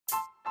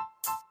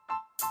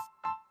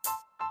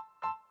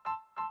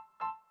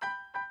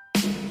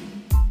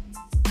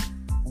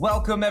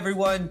Welcome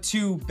everyone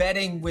to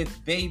Betting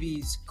with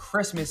Babies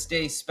Christmas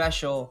Day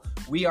special.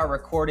 We are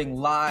recording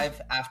live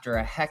after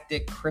a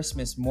hectic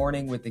Christmas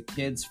morning with the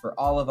kids for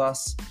all of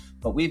us,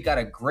 but we've got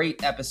a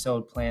great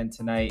episode planned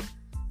tonight.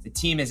 The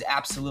team is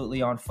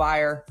absolutely on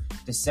fire.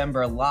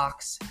 December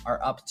locks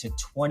are up to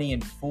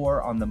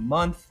 20-4 on the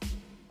month.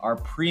 Our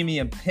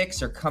premium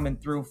picks are coming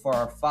through for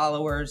our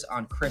followers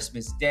on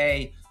Christmas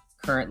Day,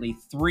 currently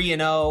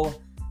 3-0,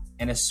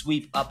 and a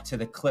sweep up to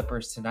the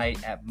Clippers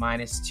tonight at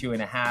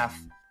 -2.5.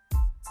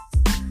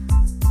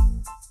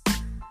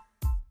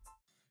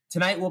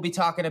 Tonight, we'll be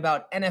talking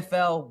about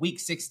NFL Week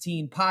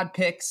 16 pod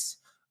picks,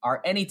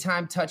 our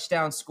anytime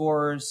touchdown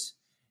scorers,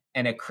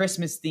 and a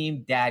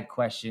Christmas-themed dad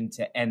question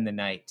to end the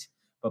night.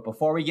 But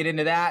before we get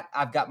into that,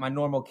 I've got my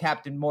normal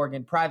Captain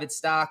Morgan private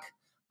stock.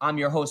 I'm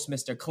your host,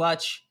 Mr.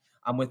 Clutch.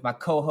 I'm with my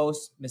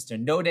co-host, Mr.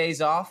 No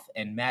Days Off,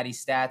 and Maddie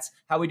Stats.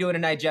 How we doing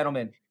tonight,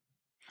 gentlemen?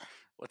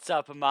 What's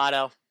up,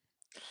 Amato?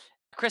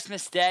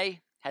 Christmas Day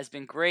has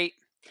been great.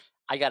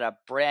 I got a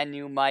brand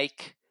new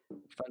mic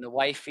from the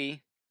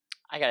wifey.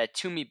 I got a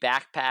Toomey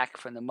backpack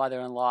from the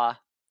mother-in-law.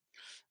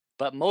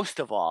 But most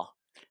of all,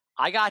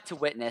 I got to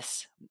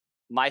witness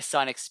my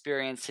son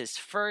experience his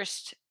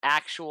first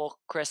actual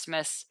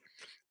Christmas,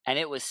 and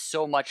it was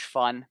so much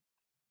fun.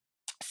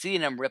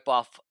 Seeing him rip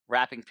off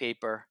wrapping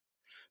paper,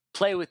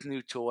 play with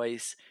new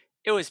toys.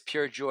 It was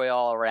pure joy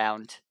all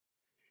around.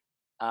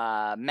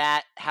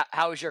 Matt,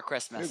 how was your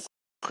Christmas?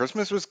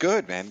 Christmas was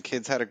good, man.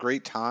 Kids had a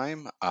great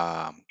time.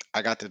 I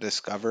got to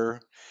discover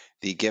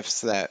the gifts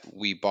that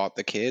we bought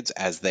the kids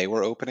as they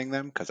were opening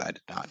them because I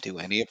did not do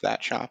any of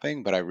that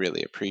shopping, but I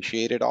really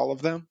appreciated all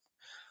of them.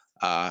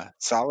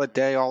 Solid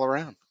day all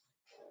around.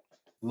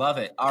 Love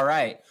it. All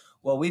right.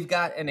 Well, we've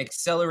got an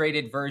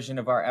accelerated version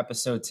of our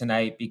episode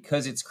tonight.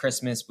 Because it's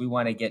Christmas, we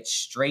want to get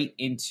straight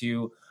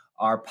into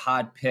our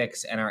pod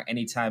picks and our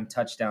anytime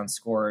touchdown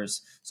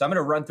scorers. So I'm going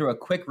to run through a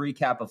quick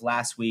recap of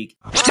last week.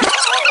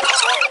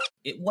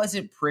 It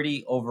wasn't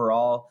pretty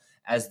overall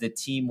as the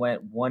team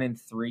went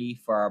 1-3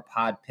 for our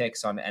pod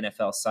picks on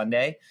NFL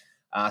Sunday.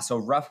 So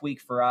rough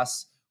week for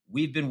us.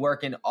 We've been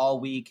working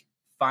all week,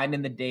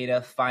 finding the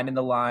data, finding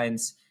the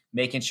lines,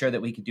 making sure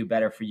that we could do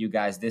better for you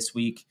guys this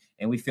week.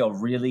 And we feel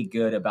really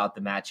good about the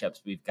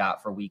matchups we've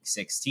got for week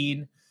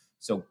 16.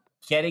 So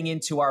getting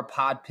into our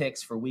pod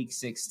picks for week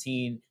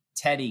 16,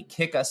 Teddy,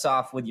 kick us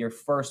off with your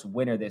first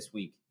winner this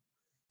week.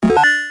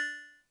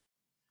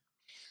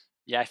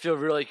 Yeah, I feel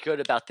really good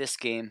about this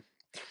game.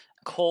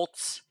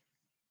 Colts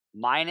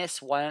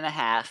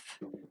 -1.5.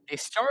 They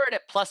started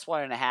at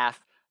 +1.5.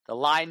 The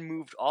line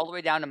moved all the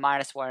way down to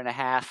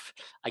 -1.5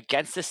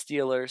 against the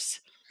Steelers.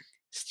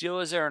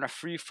 Steelers are in a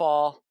free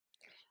fall.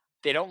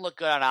 They don't look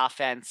good on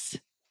offense.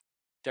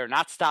 They're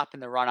not stopping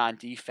the run on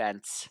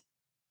defense.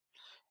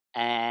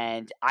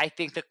 And I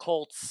think the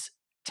Colts'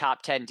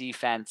 top 10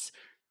 defense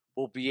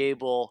will be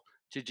able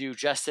to do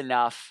just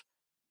enough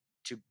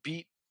to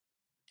beat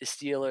the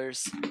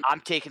Steelers. I'm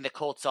taking the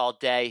Colts all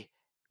day.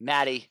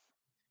 Maddie,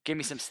 give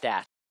me some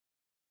stats.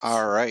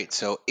 All right.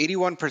 So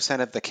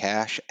 81% of the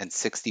cash and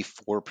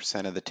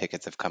 64% of the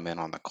tickets have come in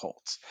on the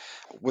Colts.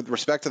 With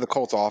respect to the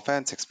Colts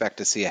offense, expect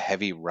to see a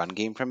heavy run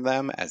game from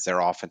them as their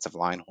offensive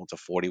line holds a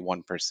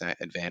 41%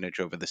 advantage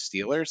over the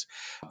Steelers,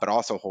 but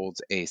also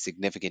holds a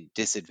significant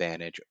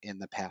disadvantage in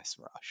the pass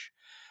rush.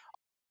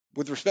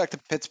 With respect to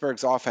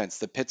Pittsburgh's offense,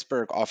 the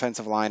Pittsburgh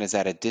offensive line is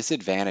at a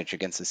disadvantage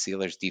against the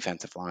Steelers'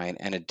 defensive line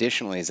and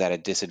additionally is at a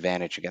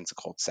disadvantage against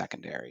the Colts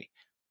secondary.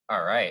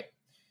 All right.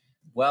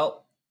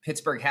 Well,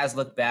 Pittsburgh has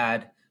looked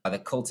bad. The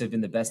Colts have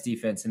been the best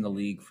defense in the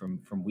league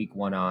from week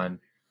one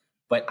on.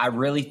 But I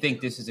really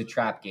think this is a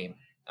trap game.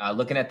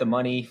 Looking at the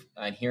money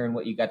and hearing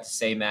what you got to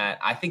say, Matt,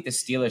 I think the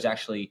Steelers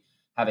actually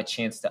have a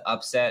chance to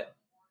upset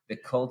the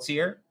Colts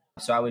here.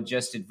 So I would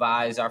just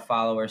advise our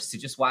followers to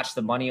just watch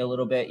the money a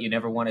little bit. You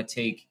never want to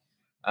take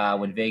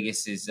when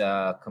Vegas is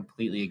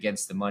completely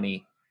against the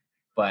money.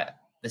 But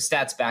the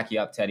stats back you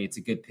up, Teddy. It's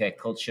a good pick.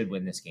 Colts should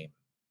win this game.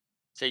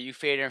 So you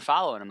fading and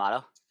following,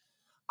 Amato?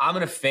 I'm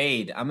going to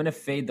fade. I'm going to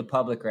fade the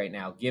public right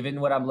now.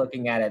 Given what I'm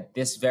looking at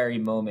this very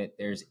moment,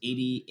 there's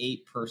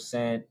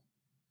 88%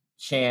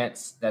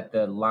 chance that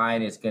the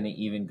line is going to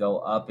even go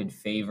up in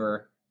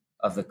favor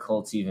of the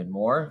Colts even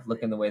more,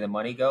 looking the way the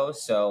money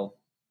goes. So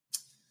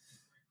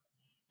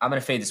I'm going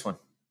to fade this one.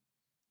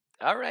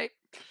 All right.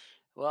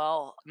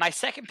 Well, my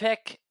second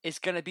pick is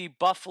going to be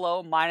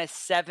Buffalo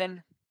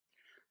 -7.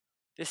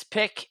 This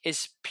pick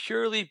is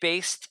purely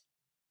based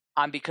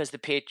on because the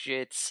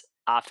Patriots'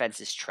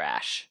 offense is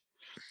trash.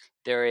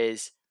 There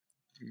is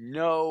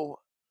no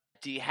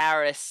D.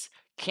 Harris,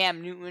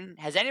 Cam Newton.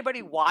 Has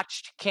anybody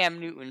watched Cam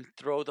Newton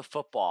throw the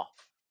football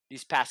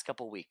these past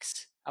couple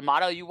weeks?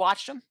 Amato, you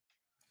watched him?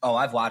 Oh,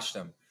 I've watched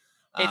him.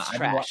 It's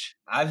trash.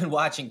 I've been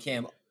watching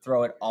Cam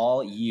throw it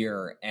all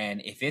year,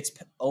 and if it's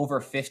over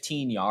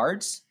 15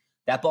 yards,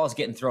 that ball's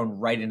getting thrown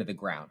right into the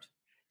ground.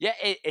 Yeah,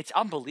 it's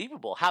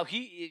unbelievable how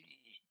he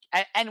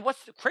 – and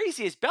what's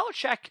crazy is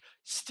Belichick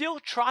still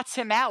trots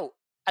him out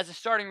as a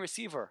starting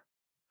receiver.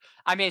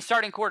 I mean,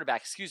 starting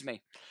quarterback, excuse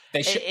me.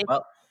 They should.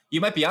 Well,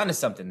 You might be onto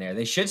something there.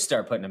 They should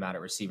start putting him out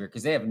at receiver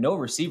because they have no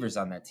receivers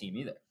on that team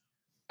either.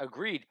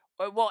 Agreed.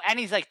 Well, and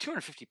he's like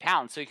 250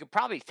 pounds, so you could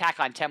probably tack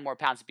on 10 more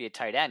pounds to be a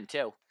tight end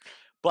too.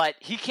 But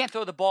he can't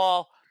throw the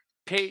ball.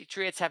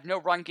 Patriots have no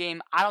run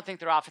game. I don't think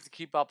their offense can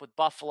keep up with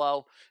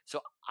Buffalo.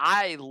 So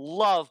I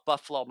love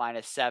Buffalo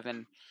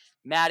 -7.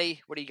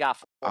 Maddie, what do you got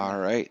for me? All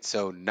right.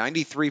 So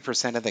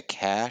 93% of the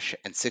cash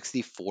and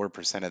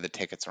 64% of the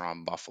tickets are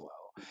on Buffalo,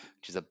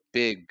 which is a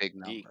big, big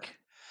number. Geek.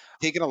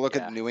 Taking a look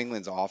Yeah. at New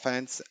England's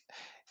offense,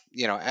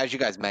 as you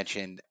guys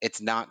mentioned,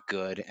 it's not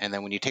good. And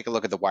then when you take a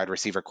look at the wide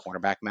receiver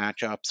cornerback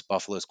matchups,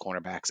 Buffalo's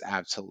cornerbacks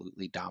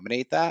absolutely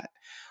dominate that.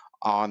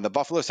 On the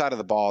Buffalo side of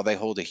the ball, they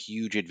hold a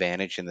huge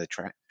advantage in the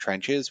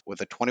trenches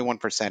with a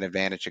 21%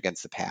 advantage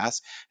against the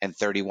pass and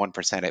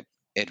 31%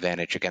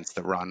 advantage against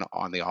the run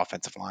on the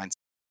offensive lines.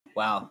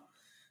 Wow.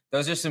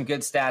 Those are some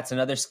good stats.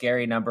 Another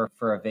scary number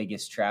for a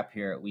Vegas trap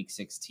here at week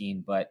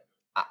 16, but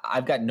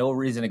I've got no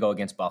reason to go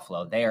against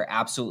Buffalo. They are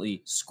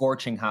absolutely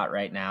scorching hot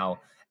right now.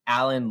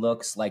 Allen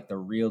looks like the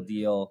real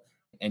deal.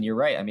 And you're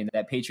right. I mean,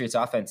 that Patriots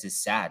offense is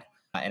sad.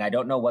 And I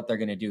don't know what they're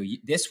going to do.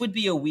 This would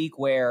be a week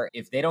where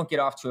if they don't get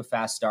off to a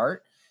fast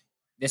start,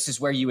 this is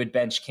where you would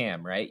bench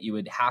Cam, right? You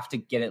would have to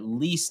get at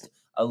least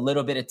a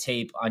little bit of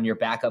tape on your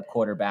backup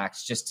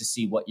quarterbacks just to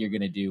see what you're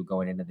going to do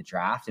going into the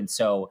draft. And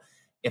so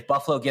if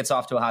Buffalo gets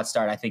off to a hot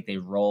start, I think they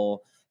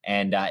roll.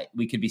 And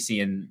we could be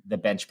seeing the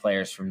bench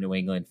players from New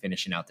England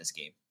finishing out this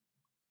game.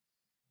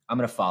 I'm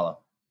going to follow.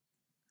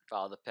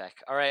 Follow the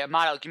pick. All right,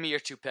 Amato, give me your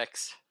 2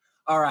 picks.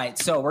 All right,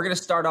 so we're going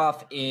to start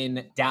off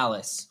in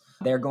Dallas.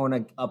 They're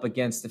going up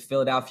against the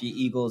Philadelphia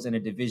Eagles in a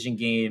division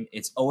game.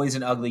 It's always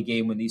an ugly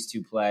game when these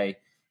two play.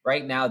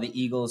 Right now, the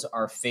Eagles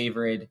are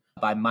favored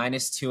by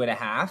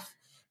 -2.5.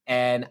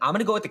 And I'm going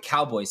to go with the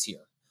Cowboys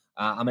here.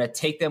 I'm going to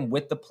take them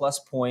with the plus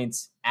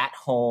points at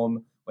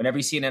home. Whenever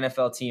you see an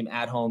NFL team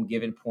at home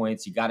giving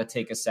points, you got to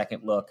take a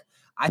second look.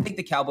 I think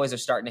the Cowboys are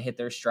starting to hit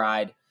their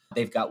stride.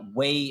 They've got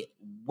way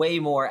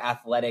more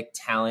athletic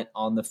talent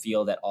on the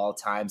field at all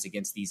times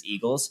against these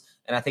Eagles.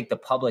 And I think the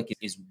public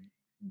is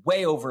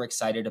way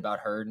overexcited about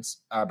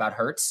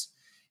Hurts.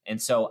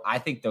 And so I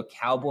think the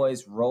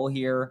Cowboys roll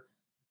here.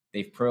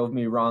 They've proved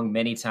me wrong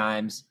many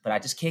times, but I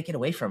just can't get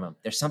away from them.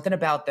 There's something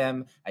about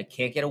them. I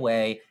can't get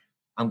away.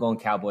 I'm going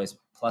Cowboys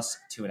plus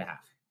 2.5.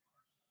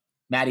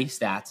 Maddie,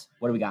 stats.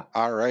 What do we got?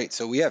 All right.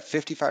 So we have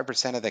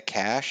 55% of the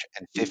cash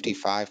and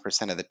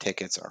 55% of the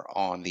tickets are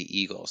on the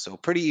Eagles. So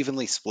pretty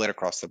evenly split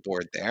across the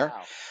board there.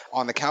 Wow.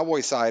 On the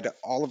Cowboys side,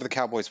 all of the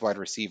Cowboys wide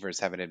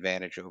receivers have an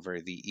advantage over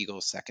the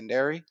Eagles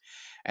secondary.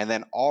 And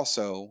then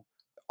also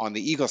on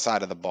the Eagles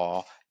side of the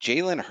ball,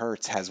 Jalen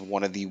Hurts has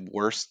one of the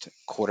worst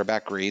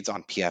quarterback grades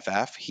on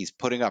PFF. He's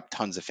putting up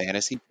tons of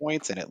fantasy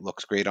points and it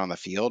looks great on the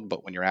field,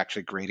 but when you're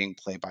actually grading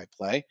play by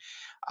play,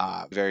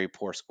 very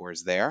poor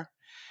scores there.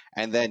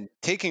 And then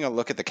taking a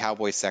look at the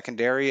Cowboys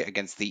secondary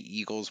against the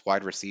Eagles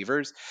wide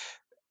receivers,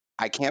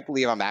 I can't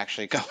believe I'm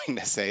actually going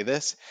to say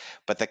this,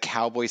 but the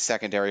Cowboys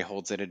secondary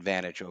holds an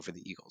advantage over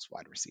the Eagles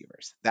wide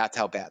receivers. That's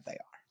how bad they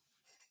are.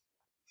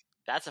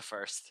 That's a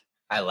first.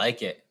 I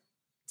like it.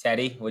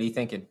 Teddy, what are you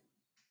thinking?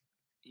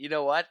 You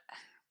know what?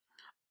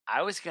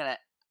 I was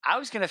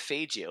gonna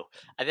fade you.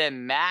 And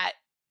then Matt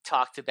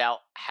talked about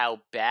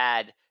how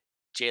bad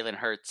Jalen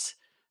Hurts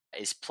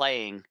is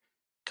playing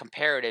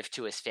comparative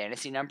to his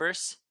fantasy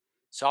numbers.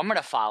 So I'm going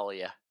to follow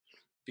you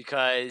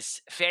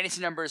because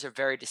fantasy numbers are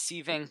very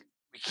deceiving.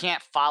 We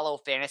can't follow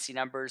fantasy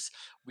numbers.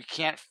 We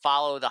can't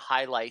follow the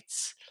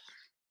highlights.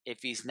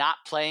 If he's not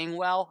playing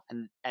well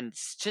and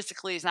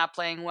statistically he's not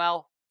playing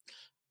well,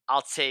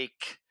 I'll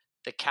take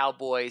the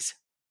Cowboys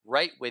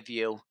right with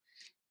you.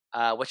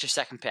 What's your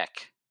second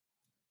pick?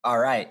 All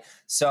right.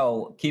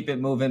 So keep it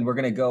moving. We're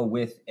going to go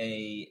with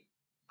a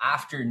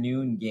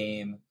afternoon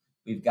game.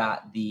 We've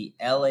got the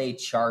LA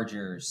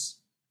Chargers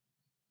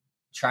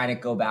trying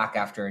to go back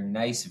after a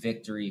nice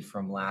victory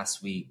from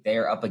last week. They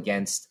are up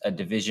against a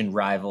division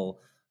rival,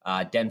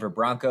 Denver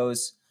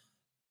Broncos.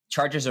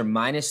 Chargers are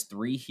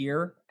 -3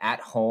 here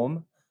at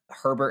home.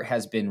 Herbert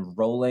has been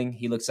rolling.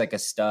 He looks like a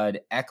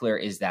stud. Eckler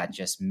is that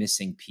just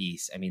missing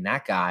piece. I mean,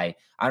 that guy,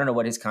 I don't know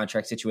what his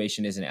contract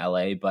situation is in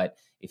LA, but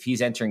if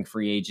he's entering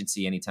free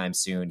agency anytime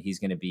soon, he's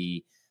going to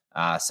be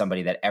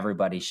somebody that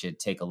everybody should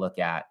take a look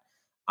at.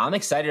 I'm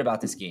excited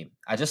about this game.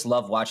 I just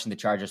love watching the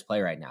Chargers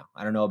play right now.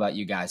 I don't know about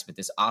you guys, but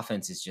this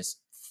offense is just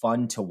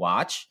fun to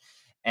watch.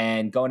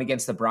 And going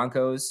against the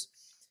Broncos,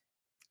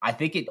 I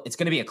think it's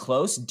going to be a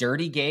close,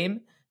 dirty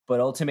game, but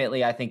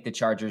ultimately I think the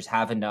Chargers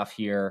have enough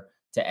here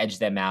to edge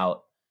them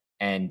out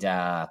and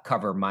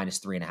cover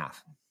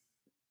 -3.5.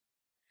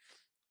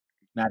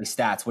 Maddie,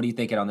 stats. What are you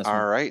thinking on this one?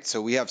 All right.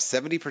 So we have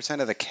 70%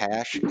 of the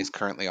cash is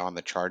currently on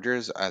the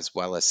Chargers, as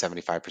well as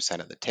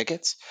 75% of the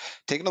tickets.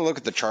 Taking a look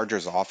at the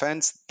Chargers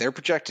offense, they're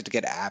projected to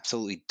get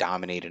absolutely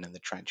dominated in the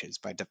trenches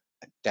by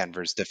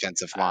Denver's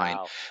defensive line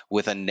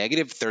with a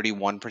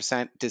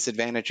 -31%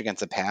 disadvantage against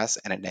the pass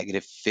and a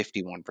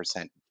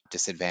 -51%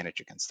 disadvantage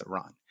against the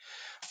run.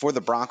 For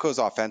the Broncos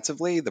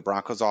offensively, the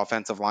Broncos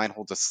offensive line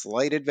holds a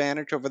slight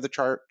advantage over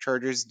the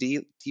Chargers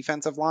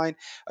defensive line,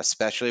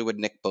 especially with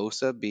Nick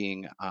Bosa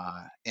being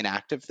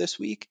inactive this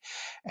week.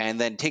 And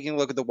then taking a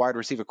look at the wide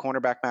receiver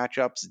cornerback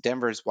matchups,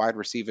 Denver's wide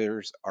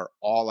receivers are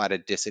all at a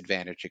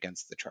disadvantage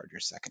against the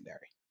Chargers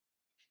secondary.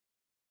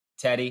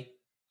 Teddy,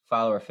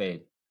 follow or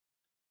fade?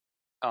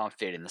 Oh, I'm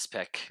fading this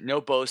pick.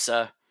 No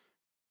Bosa.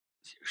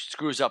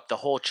 Screws up the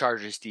whole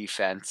Chargers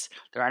defense.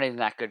 They're not even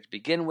that good to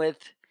begin with.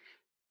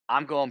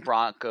 I'm going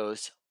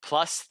Broncos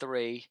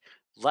 +3.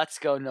 Let's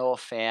go Noah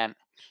Fant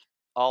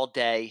all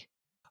day.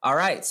 All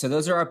right, so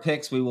those are our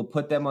picks. We will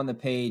put them on the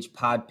page,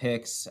 pod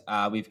picks.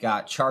 We've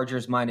got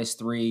Chargers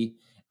 -3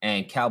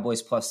 and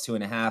Cowboys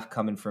 +2.5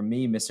 coming from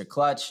me, Mr.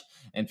 Clutch.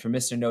 And for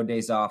Mr. No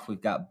Days Off,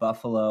 we've got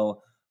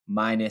Buffalo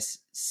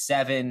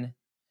 -7.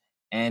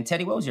 And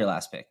Teddy, what was your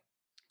last pick?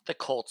 The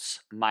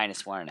Colts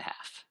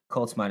 -1.5.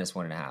 Colts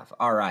 -1.5.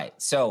 All right,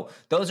 so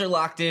those are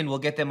locked in. We'll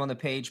get them on the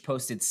page,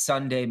 posted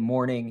Sunday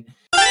morning.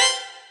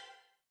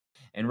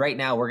 And right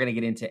now, we're going to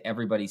get into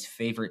everybody's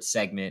favorite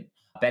segment,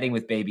 Betting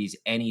with Baby's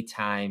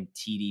Anytime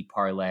TD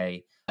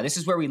Parlay. This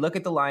is where we look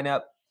at the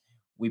lineup.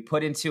 We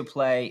put into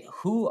play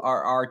who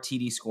are our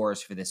TD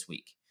scorers for this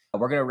week.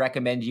 We're going to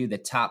recommend you the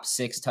top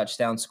 6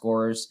 touchdown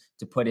scorers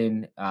to put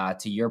in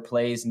to your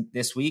plays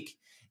this week.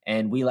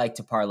 And we like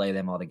to parlay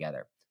them all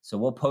together. So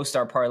we'll post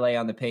our parlay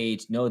on the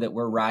page. Know that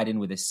we're riding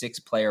with a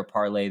 6-player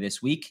parlay this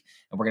week.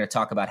 And we're going to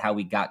talk about how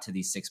we got to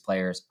these 6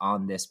 players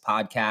on this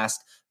podcast.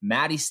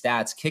 Maddie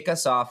Stats, kick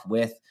us off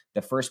with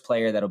the first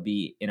player that'll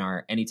be in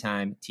our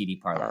Anytime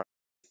TD parlay.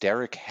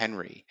 Derrick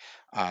Henry.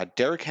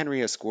 Derrick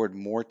Henry has scored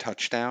more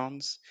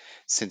touchdowns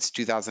since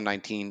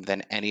 2019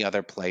 than any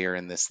other player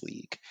in this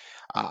league.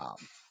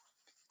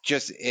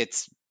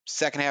 It's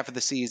second half of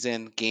the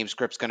season. Game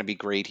script's going to be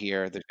great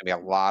here. There's going to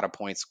be a lot of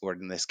points scored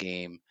in this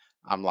game.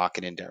 I'm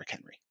locking in Derrick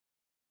Henry.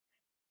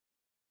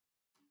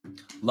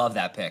 Love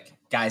that pick.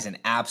 Guy's an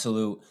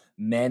absolute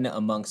men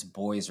amongst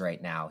boys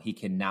right now. He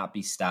cannot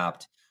be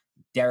stopped.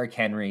 Derrick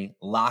Henry,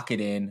 lock it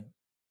in.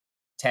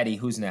 Teddy,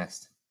 who's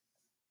next?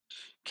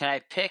 Can I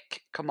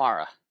pick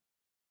Kamara?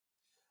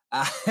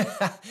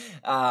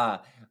 I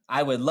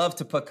would love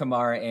to put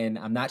Kamara in.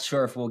 I'm not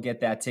sure if we'll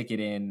get that ticket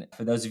in.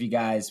 For those of you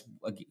guys,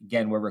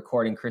 again, we're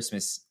recording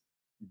Christmas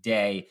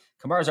Day.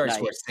 Kamara's already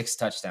scored 6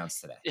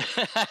 touchdowns today.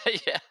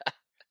 Yeah.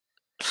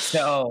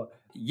 So,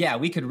 yeah,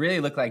 we could really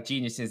look like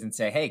geniuses and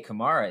say, hey,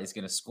 Kamara is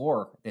going to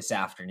score this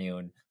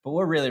afternoon. But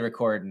we're really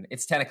recording.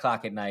 It's 10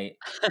 o'clock at night.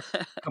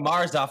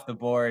 Kamara's off the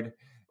board.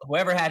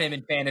 Whoever had him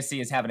in fantasy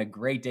is having a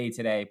great day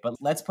today. But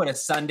let's put a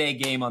Sunday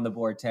game on the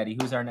board, Teddy.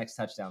 Who's our next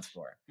touchdown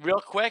scorer?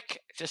 Real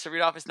quick, just to read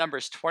off his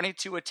numbers,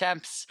 22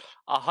 attempts,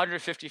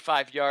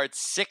 155 yards,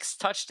 6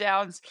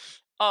 touchdowns.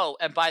 Oh,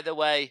 and by the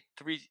way,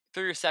 three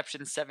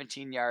receptions,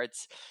 17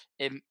 yards.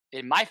 In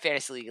my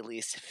fantasy league, at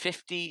least,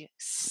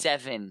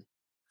 57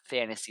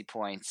 fantasy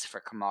points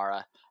for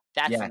Kamara.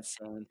 That's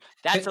insane.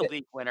 That's a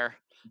league winner.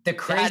 The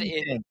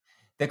crazy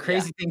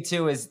thing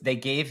too is they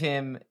gave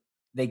him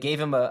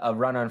a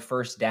run on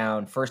first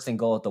down, first and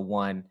goal at the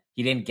 1.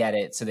 He didn't get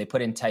it, so they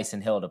put in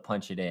Tyson Hill to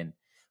punch it in.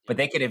 But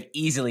they could have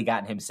easily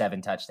gotten him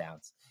 7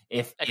 touchdowns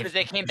because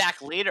they came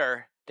back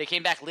later. They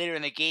came back later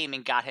in the game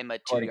and got him a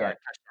 2-yard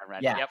touchdown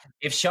run. Yeah. Yep.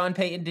 If Sean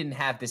Payton didn't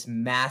have this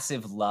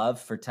massive love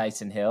for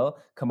Tyson Hill,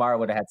 Kamara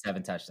would have had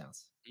 7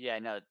 touchdowns. Yeah,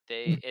 no,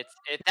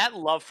 that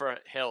love for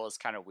Hill is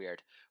kind of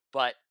weird,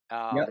 but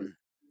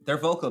they're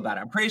vocal about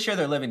it. I'm pretty sure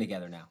they're living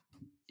together now.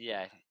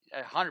 Yeah,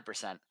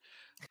 100%.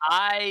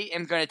 I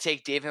am going to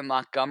take David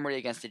Montgomery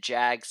against the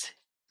Jags.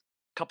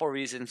 Couple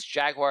reasons.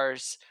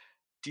 Jaguars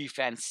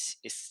defense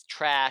is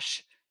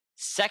trash.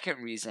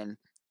 Second reason,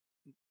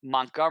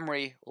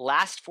 Montgomery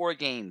last 4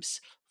 games,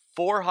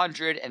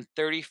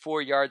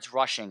 434 yards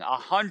rushing,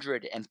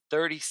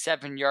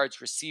 137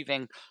 yards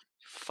receiving,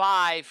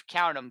 5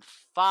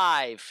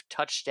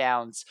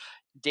 touchdowns.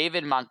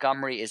 David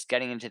Montgomery is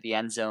getting into the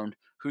end zone.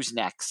 Who's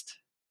next?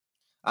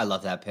 I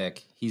love that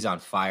pick. He's on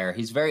fire.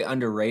 He's very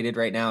underrated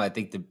right now. I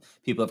think the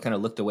people have kind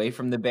of looked away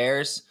from the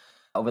Bears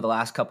over the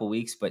last couple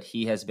weeks, but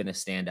he has been a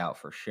standout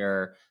for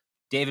sure.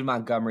 David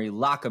Montgomery,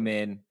 lock him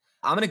in.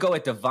 I'm going to go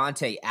with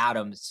Davante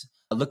Adams.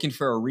 Looking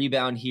for a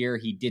rebound here.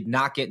 He did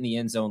not get in the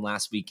end zone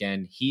last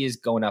weekend. He is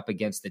going up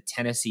against the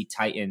Tennessee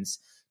Titans.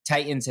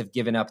 Titans have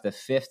given up the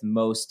 5th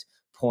most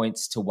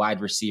points to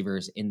wide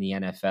receivers in the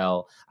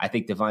NFL. I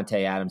think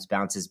Davante Adams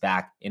bounces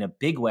back in a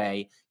big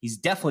way. He's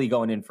definitely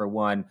going in for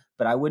 1,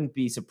 but I wouldn't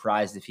be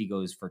surprised if he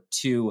goes for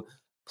 2+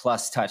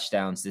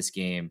 touchdowns this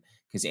game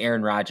because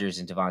Aaron Rodgers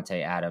and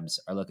Davante Adams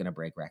are looking to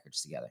break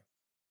records together.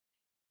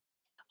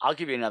 I'll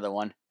give you another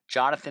one.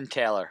 Jonathan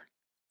Taylor.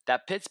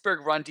 That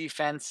Pittsburgh run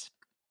defense,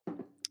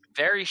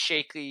 very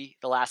shaky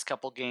the last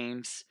couple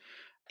games.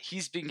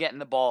 He's been getting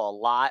the ball a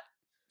lot,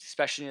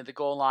 especially near the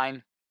goal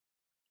line.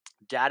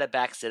 Data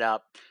backs it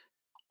up.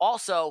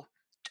 Also,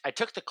 I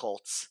took the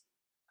Colts,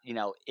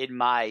 in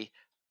my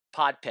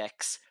pod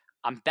picks.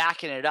 I'm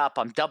backing it up.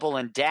 I'm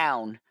doubling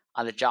down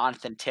on the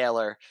Jonathan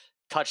Taylor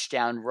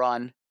touchdown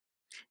run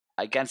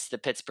against the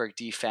Pittsburgh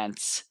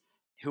defense.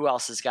 Who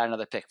else has got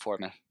another pick for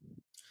me?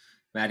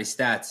 Matty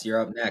Stats, you're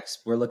up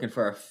next. We're looking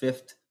for our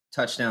 5th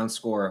touchdown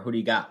scorer. Who do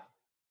you got?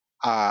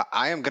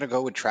 I am going to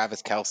go with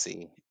Travis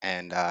Kelce,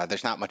 and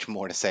there's not much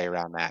more to say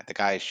around that. The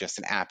guy is just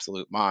an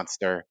absolute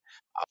monster,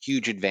 a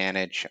huge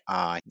advantage.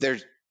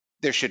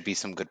 There should be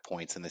some good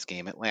points in this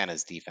game.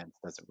 Atlanta's defense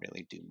doesn't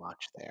really do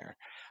much there.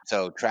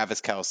 So Travis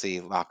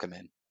Kelce, lock him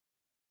in.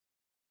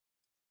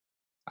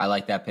 I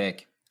like that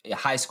pick. A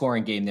high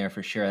scoring game there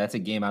for sure. That's a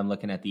game I'm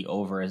looking at the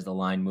over as the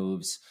line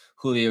moves.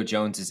 Julio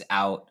Jones is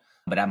out,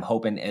 but I'm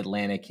hoping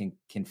Atlanta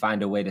can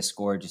find a way to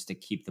score just to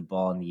keep the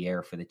ball in the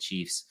air for the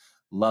Chiefs.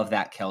 Love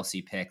that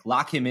Kelce pick.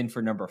 Lock him in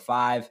for number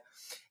 5.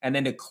 And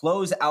then to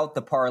close out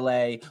the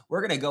parlay,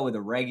 we're going to go with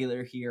a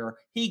regular here.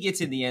 He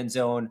gets in the end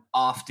zone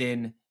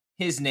often.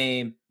 His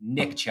name,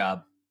 Nick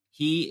Chubb.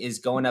 He is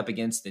going up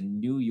against the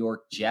New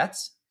York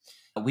Jets.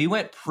 We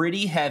went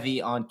pretty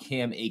heavy on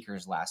Cam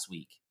Akers last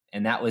week,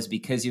 and that was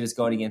because he was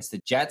going against the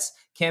Jets.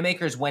 Cam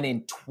Akers went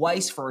in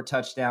twice for a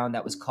touchdown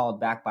that was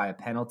called back by a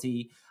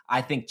penalty.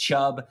 I think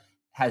Chubb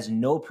has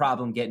no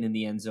problem getting in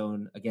the end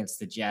zone against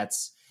the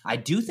Jets. I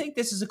do think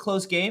this is a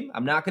close game.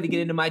 I'm not going to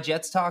get into my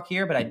Jets talk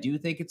here, but I do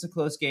think it's a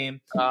close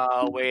game.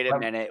 Oh, wait a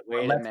minute.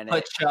 Let's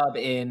put Chubb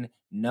in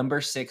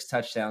number 6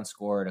 touchdown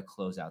scorer to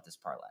close out this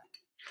parlay.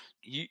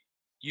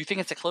 You think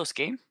it's a close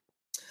game?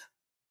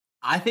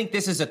 I think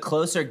this is a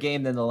closer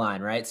game than the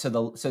line, right? So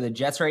the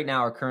Jets right now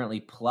are currently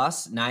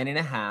plus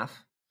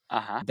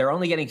 9.5. They're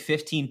only getting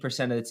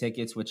 15% of the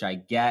tickets, which I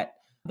get.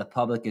 The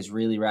public is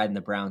really riding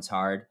the Browns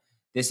hard.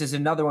 This is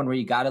another one where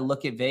you got to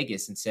look at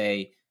Vegas and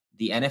say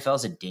the NFL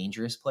is a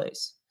dangerous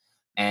place,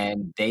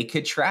 and they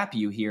could trap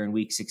you here in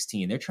Week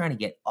 16. They're trying to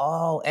get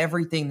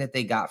everything that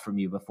they got from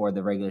you before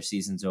the regular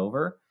season's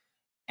over.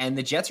 And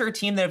the Jets are a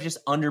team that have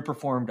just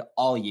underperformed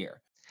all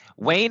year.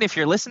 Wayne, if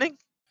you're listening,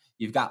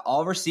 you've got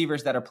all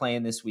receivers that are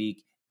playing this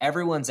week.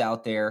 Everyone's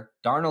out there.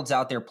 Darnold's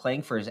out there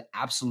playing for his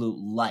absolute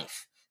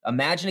life.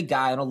 Imagine a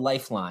guy on a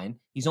lifeline.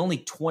 He's only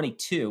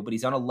 22, but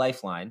he's on a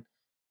lifeline.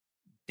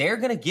 They're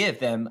going to give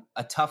them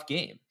a tough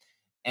game.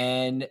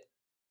 And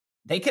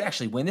they could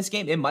actually win this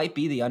game. It might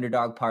be the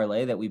underdog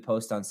parlay that we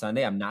post on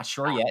Sunday. I'm not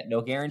sure yet.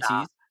 No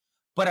guarantees.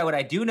 But what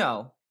I do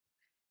know,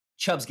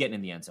 Chubb's getting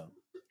in the end zone.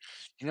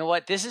 You know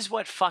what? This is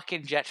what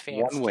fucking Jet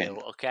fans do,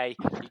 okay?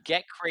 You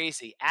get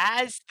crazy.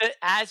 As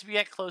we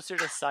get closer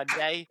to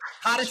Sunday.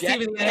 Hottest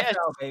team in the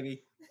NFL,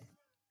 baby.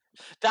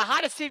 The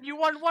hottest team. You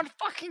won one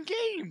fucking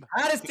game.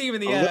 Hottest team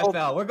in the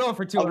NFL. We're going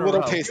for 2 in a row. A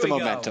little taste of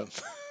momentum.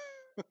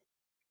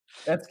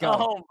 Let's go.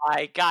 Oh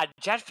my God.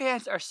 Jet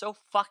fans are so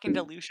fucking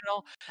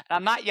delusional. And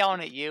I'm not yelling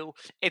at you.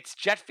 It's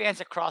Jet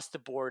fans across the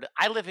board.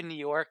 I live in New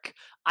York.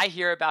 I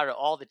hear about it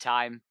all the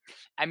time.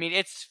 I mean,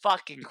 it's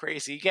fucking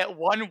crazy. You get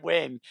one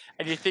win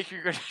and you think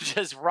you're going to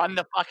just run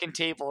the fucking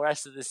table the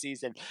rest of the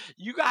season.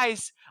 You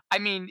guys, I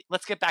mean,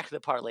 let's get back to the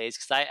parlays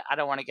because I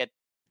don't want to get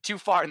too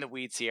far in the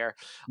weeds here.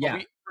 Yeah.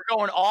 We're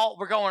going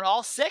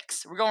all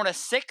 6. We're going a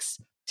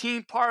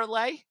 6-team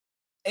parlay.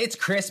 It's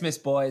Christmas,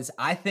 boys.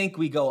 I think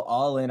we go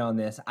all in on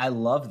this. I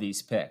love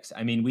these picks.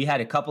 I mean, we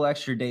had a couple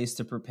extra days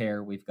to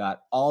prepare. We've got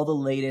all the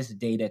latest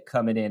data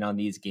coming in on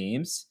these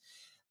games.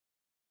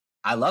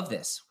 I love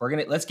this.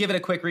 Let's give it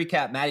a quick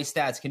recap. Matty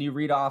Stats, can you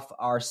read off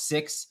our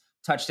 6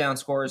 touchdown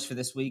scorers for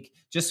this week,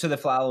 just so the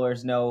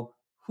followers know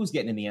who's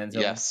getting in the end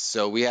zone? Yes.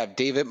 So we have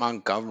David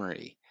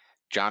Montgomery,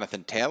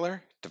 Jonathan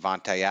Taylor,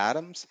 Devontae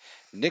Adams,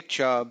 Nick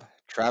Chubb,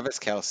 Travis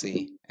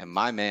Kelce, and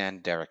my man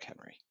Derrick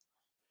Henry.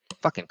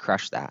 Fucking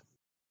crush that.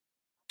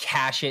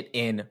 Cash it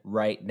in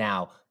right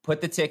now.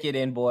 Put the ticket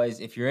in, boys.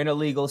 If you're in a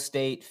legal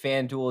state,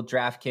 FanDuel,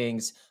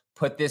 DraftKings,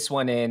 put this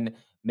one in.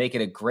 Make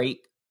it a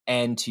great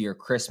end to your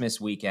Christmas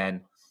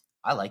weekend.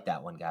 I like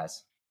that one,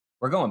 guys.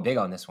 We're going big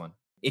on this one.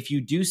 If you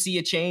do see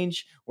a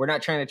change, we're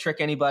not trying to trick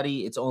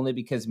anybody. It's only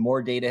because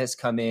more data has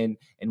come in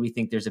and we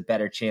think there's a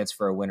better chance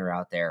for a winner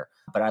out there.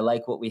 But I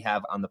like what we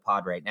have on the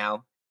pod right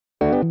now.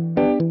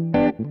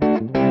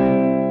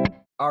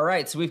 All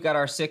right, so we've got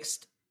our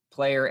 6th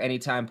player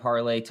anytime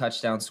parlay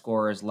touchdown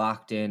scorers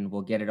locked in.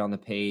 We'll get it on the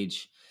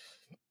page.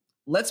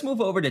 Let's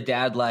move over to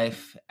Dad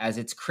Life as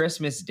it's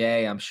Christmas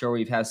Day. I'm sure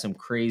we've had some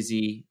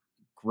crazy,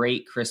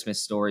 great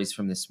Christmas stories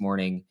from this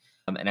morning.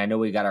 And I know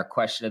we got our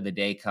question of the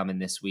day coming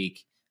this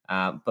week.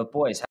 But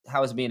boys,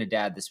 how was being a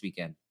dad this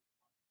weekend?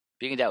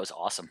 Being a dad was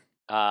awesome.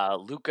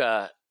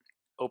 Luca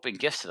opened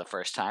gifts for the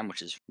first time,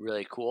 which is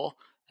really cool,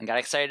 and got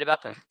excited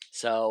about them.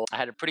 So I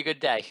had a pretty good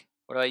day.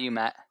 What about you,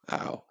 Matt?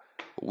 Oh,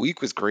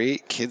 week was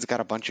great. Kids got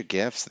a bunch of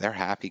gifts. They're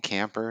happy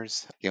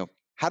campers.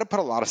 Had to put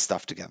a lot of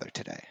stuff together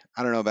today.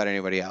 I don't know about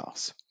anybody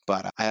else,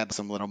 but I had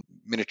some little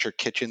miniature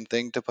kitchen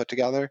thing to put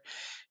together.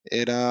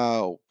 It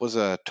was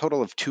a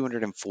total of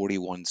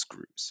 241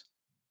 screws.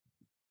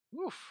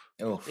 Oof.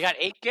 They got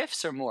 8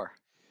 gifts or more?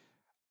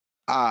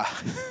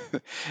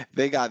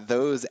 They got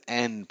those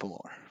and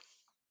more.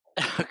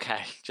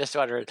 Okay, just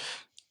wondering.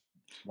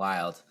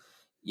 Wild.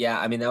 Yeah,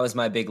 I mean, that was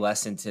my big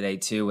lesson today,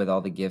 too, with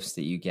all the gifts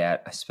that you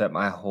get. I spent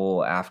my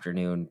whole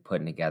afternoon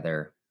putting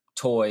together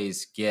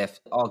toys,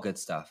 gift, all good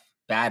stuff.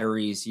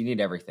 Batteries, you need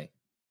everything.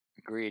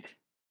 Agreed.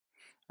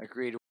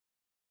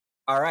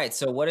 All right.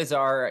 So what is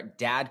our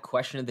dad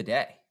question of the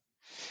day?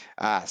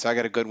 So I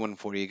got a good one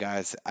for you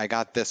guys. I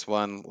got this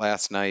one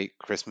last night,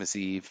 Christmas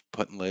Eve,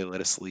 putting Layla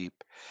to sleep,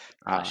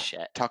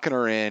 Shit. tucking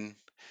her in,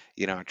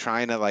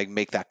 trying to like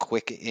make that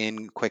quick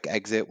in, quick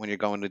exit when you're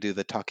going to do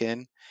the tuck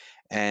in.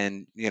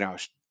 And,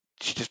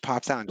 she just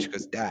pops out and she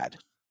goes, "Dad,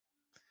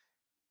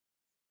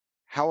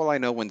 how will I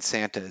know when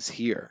Santa is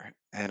here?"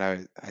 And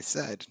I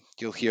said,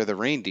 "You'll hear the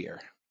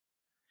reindeer."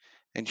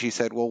 And she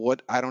said, "Well,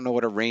 I don't know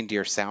what a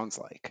reindeer sounds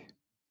like."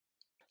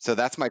 So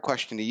that's my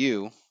question to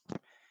you.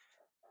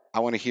 I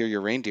want to hear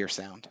your reindeer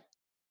sound.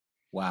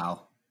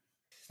 Wow.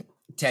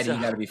 Teddy,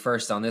 you got to be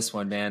first on this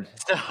one, man.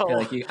 So,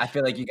 I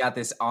feel like you got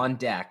this on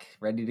deck,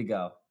 ready to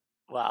go.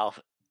 Well,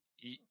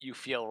 you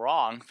feel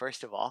wrong,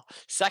 first of all.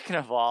 Second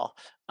of all,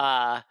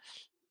 a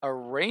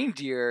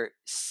reindeer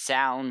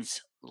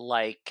sounds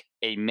like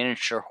a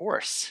miniature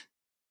horse.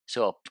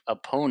 So a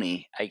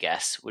pony, I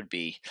guess, would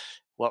be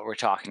what we're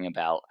talking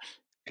about.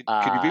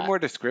 Could you be more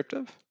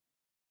descriptive?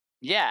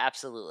 Yeah,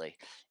 absolutely.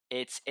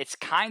 It's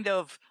kind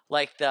of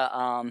like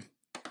the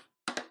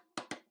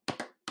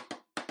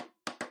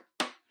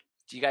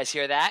Do you guys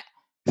hear that?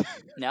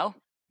 No?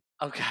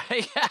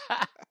 Okay.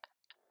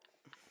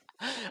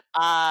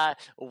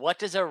 What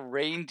does a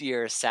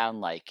reindeer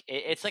sound like?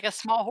 It's like a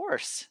small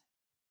horse.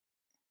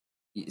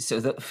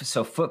 So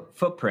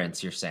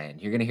footprints, you're saying.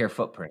 You're going to hear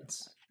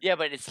footprints. Yeah,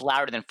 but it's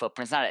louder than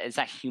footprints. It's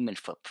not human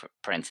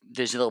footprints.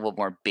 There's a little bit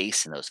more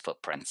bass in those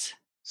footprints.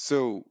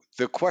 So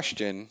the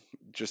question,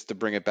 just to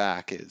bring it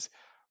back, is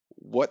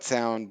what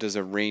sound does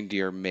a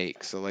reindeer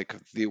make? So like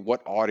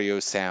what audio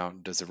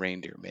sound does a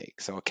reindeer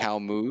make? So a cow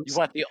moves. You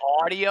want the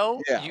audio?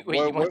 Yeah.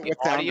 What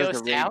sound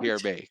does a reindeer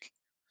make?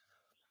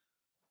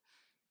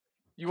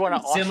 You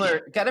want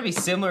to got to be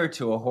similar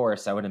to a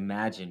horse, I would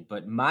imagine.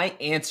 But my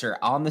answer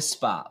on the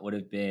spot would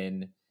have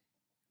been,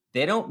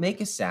 they don't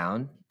make a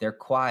sound. They're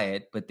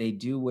quiet, but they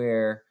do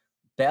wear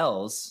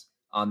bells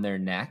on their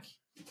neck.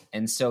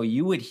 And so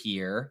you would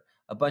hear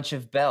a bunch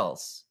of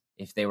bells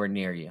if they were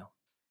near you.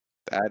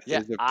 That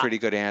is a pretty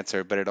good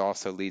answer, but it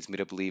also leads me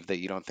to believe that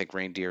you don't think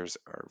reindeers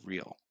are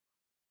real.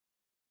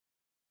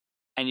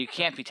 And you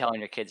can't be telling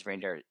your kids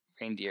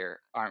reindeer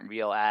aren't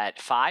real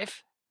at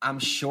 5? I'm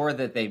sure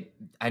that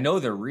I know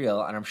they're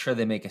real, and I'm sure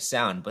they make a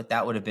sound, but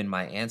that would have been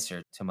my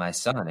answer to my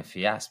son if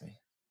he asked me.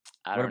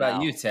 What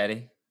about you,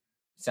 Teddy?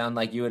 Sound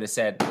like you would have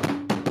said.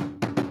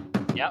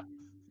 Yep,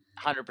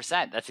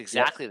 100%. That's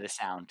exactly the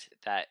sound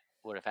that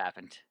would have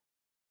happened.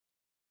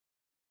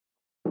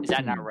 Is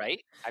that not right?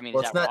 I mean,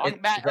 is that wrong,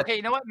 Matt? Okay,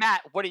 you know what,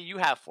 Matt? What do you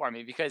have for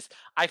me? Because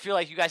I feel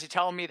like you guys are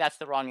telling me that's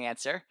the wrong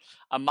answer.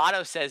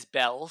 Amato says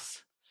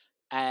bells.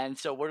 And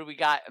so what do we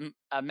got?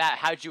 Matt,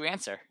 how'd you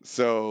answer?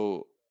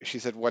 So she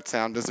said, "What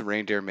sound does a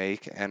reindeer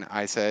make?" And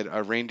I said,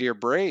 "A reindeer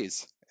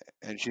brays."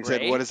 And she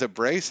said, "What does a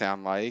bray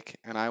sound like?"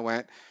 And I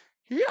went,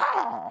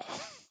 "Yeah."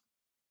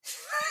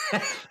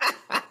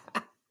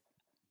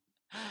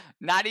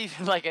 Not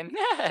even like a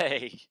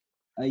neigh.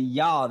 A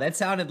yaw. That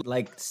sounded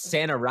like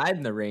Santa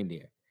riding the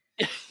reindeer.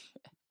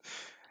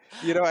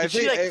 I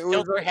think it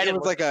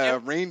was like a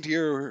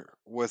reindeer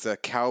was a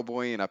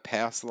cowboy in a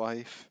past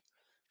life.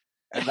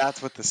 And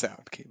that's what the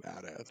sound came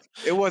out of.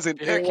 It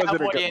wasn't a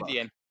good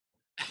Indian.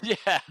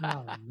 Yeah.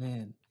 Oh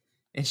man.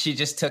 And she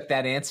just took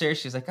that answer.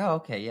 She's like, "Oh,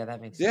 okay, yeah,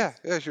 that makes sense."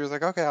 Yeah. She was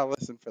like, "Okay, I'll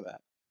listen for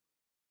that."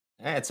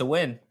 Yeah, it's a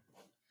win.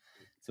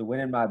 It's a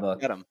win in my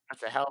book. Get him.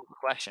 That's a hell of a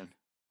question.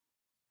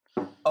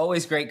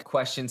 Always great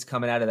questions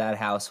coming out of that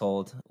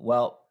household.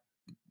 Well,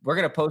 we're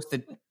gonna post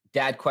the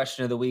dad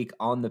question of the week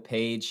on the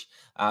page.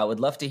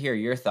 Would love to hear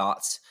your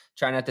thoughts.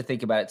 Try not to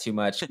think about it too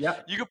much.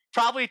 Yep. You could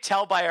probably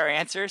tell by our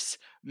answers,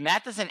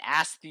 Matt doesn't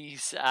ask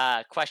these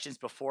questions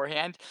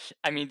beforehand.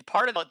 I mean,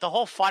 part of the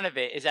whole fun of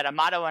it is that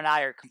Amato and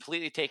I are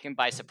completely taken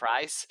by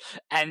surprise.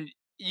 And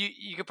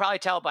you could probably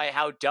tell by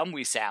how dumb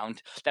we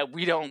sound that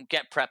we don't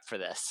get prepped for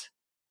this.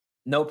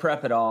 No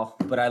prep at all,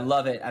 but I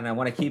love it. And I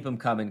want to keep them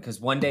coming because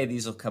one day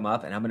these will come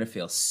up and I'm going to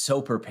feel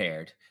so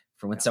prepared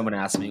for when someone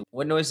asks me,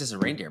 "What noise does a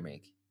reindeer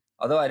make?"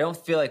 Although I don't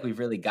feel like we've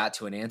really got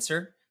to an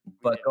answer.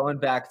 But going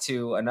back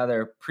to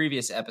another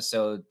previous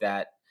episode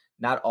that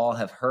not all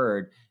have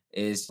heard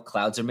is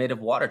clouds are made of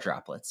water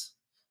droplets.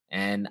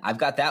 And I've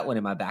got that one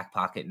in my back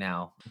pocket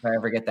now if I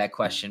ever get that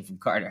question from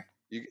Carter.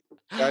 You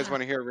guys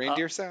want to hear a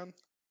reindeer sound?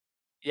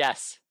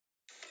 Yes.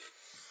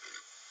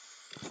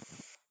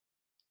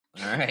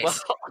 All right. Well,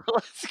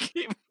 let's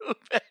keep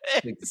moving.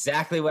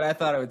 Exactly what I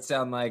thought it would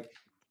sound like.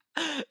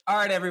 All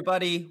right,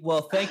 everybody.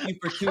 Well, thank you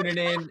for tuning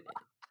in.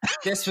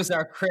 This was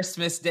our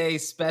Christmas Day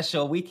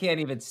special. We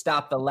can't even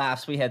stop the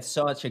laughs. We had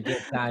such a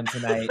good time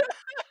tonight.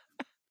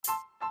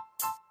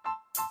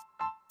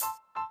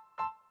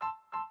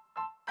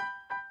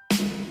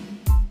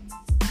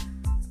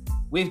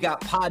 We've got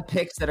pod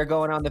picks that are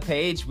going on the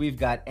page. We've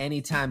got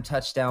anytime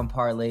touchdown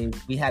parlays.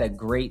 We had a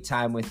great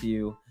time with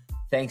you.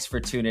 Thanks for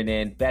tuning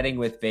in. Betting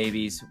with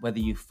Babies.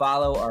 Whether you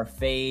follow or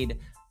fade,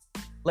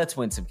 let's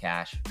win some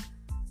cash.